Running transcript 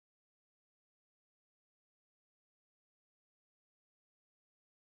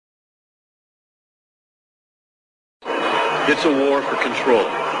It's a war for control.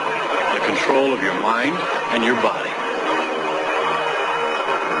 The control of your mind and your body.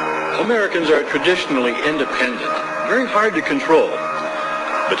 Americans are traditionally independent, very hard to control.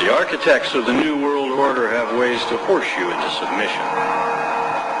 But the architects of the New World Order have ways to force you into submission.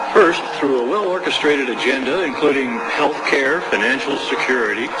 First, through a well-orchestrated agenda including health care, financial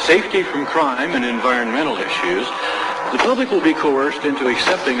security, safety from crime, and environmental issues, the public will be coerced into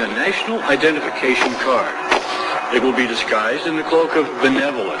accepting a national identification card. It will be disguised in the cloak of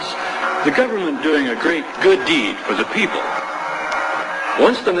benevolence, the government doing a great good deed for the people.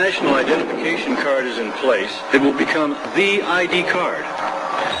 Once the national identification card is in place, it will become the ID card.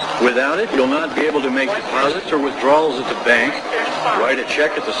 Without it, you'll not be able to make deposits or withdrawals at the bank, write a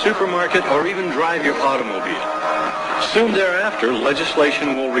check at the supermarket, or even drive your automobile. Soon thereafter,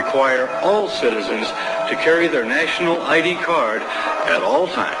 legislation will require all citizens to carry their national ID card at all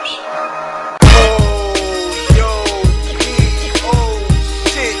times.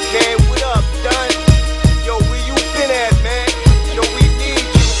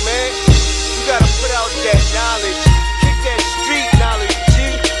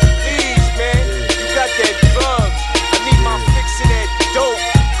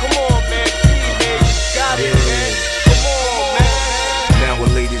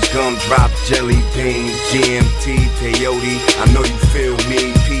 Drop jelly beans, GMT, peyote, I know you feel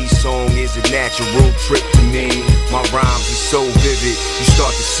me. Peace song is a natural trip to me. My rhymes are so vivid, you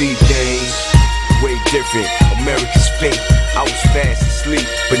start to see things way different. America's fate, I was fast asleep,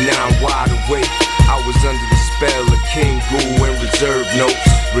 but now I'm wide awake. I was under the spell of King Guru and reserve notes.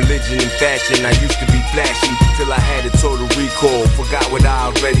 Religion and fashion, I used to be flashy till I had a total recall. Forgot what I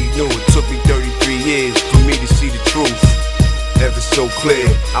already knew. It took me 33 years for me to see the truth. Ever so clear,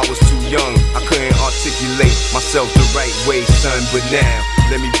 I was too young, I couldn't articulate myself the right way, son. But now,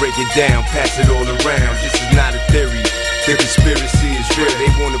 let me break it down, pass it all around. This is not a theory, the conspiracy is real. They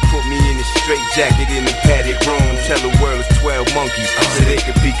wanna put me in a straight jacket in a padded room, tell the world it's 12 monkeys, so they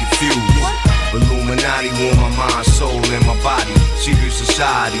could be confused. Illuminati want my mind, soul, and my body. Secret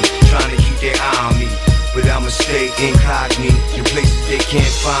society, trying to keep their eye on me. But I'ma stay incognito, in places they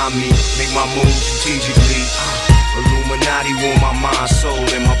can't find me. Make my moves strategically. Illuminati want my mind, soul,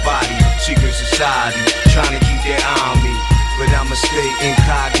 and my body. Secret society, trying to keep their eye on me. But I'ma stay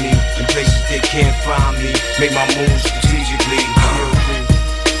incognito, in places they can't find me. Make my moves strategically.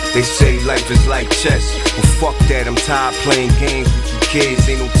 They say life is like chess, but fuck that, I'm tired playing games with you kids.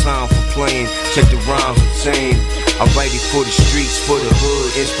 Ain't no time for playing, check the rhymes I'm saying. I write it for the streets, for the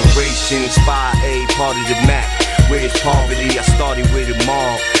hood, inspiration, inspire a part of the map. Where it's poverty, I started with a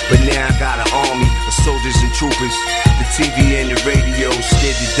mob, but now I got an army of soldiers and troopers. The TV and the radio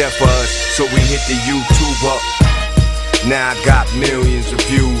scared to death of us, so we hit the YouTube up. Now I got millions of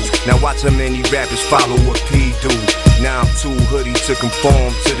views. Now watch how many rappers follow what P do. Now I'm too hoodie to conform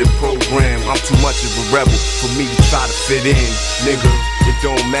to the program. I'm too much of a rebel for me to try to fit in. Nigga, it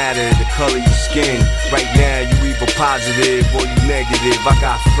don't matter the color of your skin. Right now you either positive or you negative. I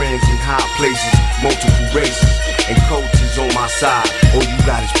got friends in high places, multiple races, and cultures on my side. All you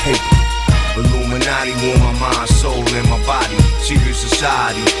got is paper. Illuminati want my mind, soul, and my body. Secret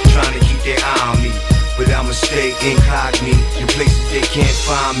society, trying to keep their eye on me. But I'ma stay incognito, in places they can't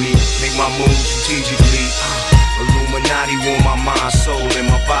find me. Make my moves strategically. Illuminati want my mind, soul, and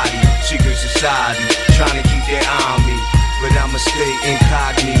my body. Secret society, trying to keep their eye on me. But I'ma stay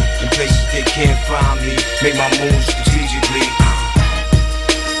incognito, in places they can't find me. Make my moves strategically.